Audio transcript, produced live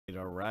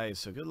right.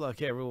 So good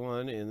luck,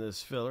 everyone, in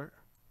this filler.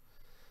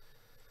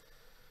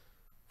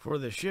 For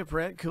the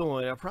Shipwreck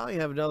coin, I'll probably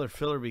have another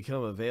filler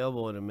become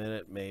available in a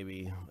minute,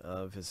 maybe.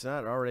 If it's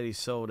not already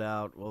sold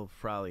out, we'll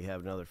probably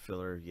have another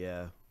filler,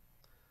 yeah.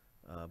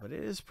 But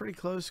it is pretty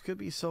close. Could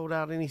be sold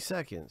out any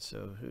second,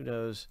 so who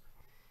knows.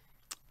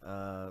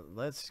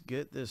 Let's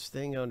get this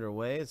thing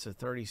underway. It's a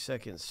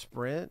 30-second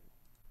sprint.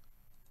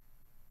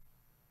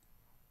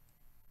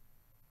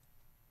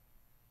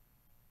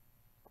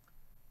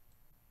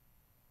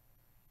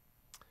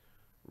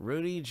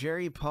 Rudy,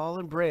 Jerry, Paul,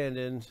 and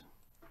Brandon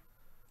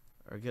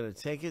are going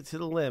to take it to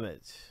the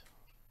limit.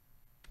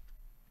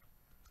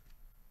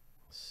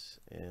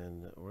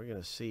 And we're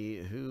going to see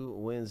who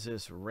wins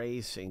this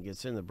race and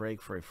gets in the break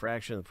for a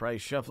fraction of the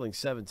price. Shuffling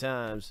 7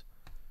 times.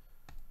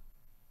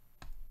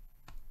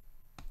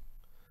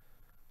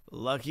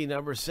 Lucky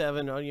number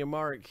 7 on your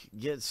mark.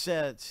 Get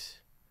set.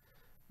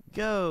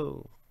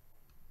 Go.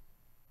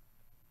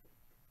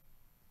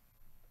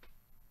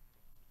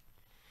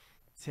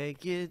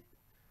 Take it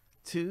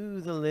to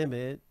the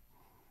limit.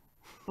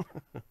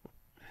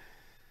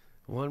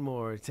 One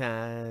more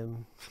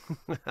time.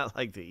 I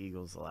like the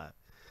Eagles a lot.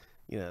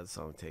 You know that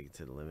song, Take It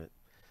to the Limit.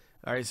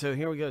 All right, so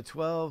here we go.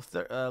 12,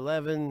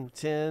 11,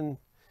 10,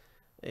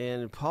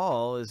 and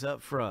Paul is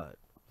up front.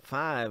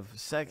 5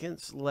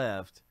 seconds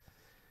left,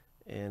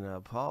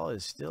 and Paul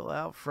is still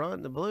out front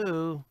in the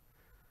blue.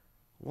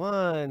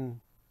 1,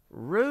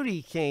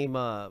 Rudy came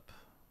up.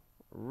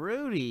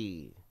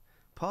 Rudy.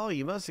 Paul,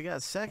 you must have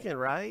got second,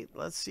 right?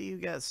 Let's see who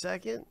got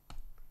second.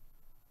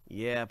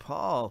 Yeah,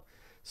 Paul.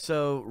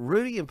 So,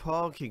 Rudy and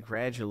Paul,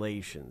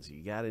 congratulations.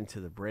 You got into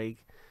the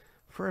break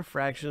for a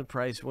fraction of the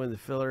price to win the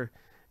filler.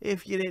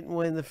 If you didn't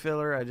win the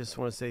filler, I just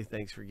want to say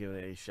thanks for giving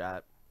it a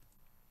shot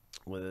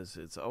with us.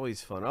 It's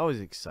always fun,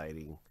 always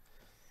exciting.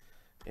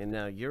 And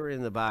now you're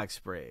in the box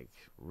break,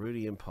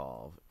 Rudy and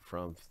Paul,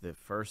 from the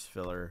first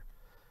filler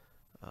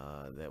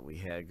that we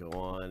had go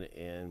on,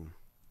 and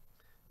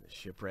the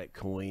Shipwreck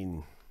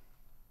coin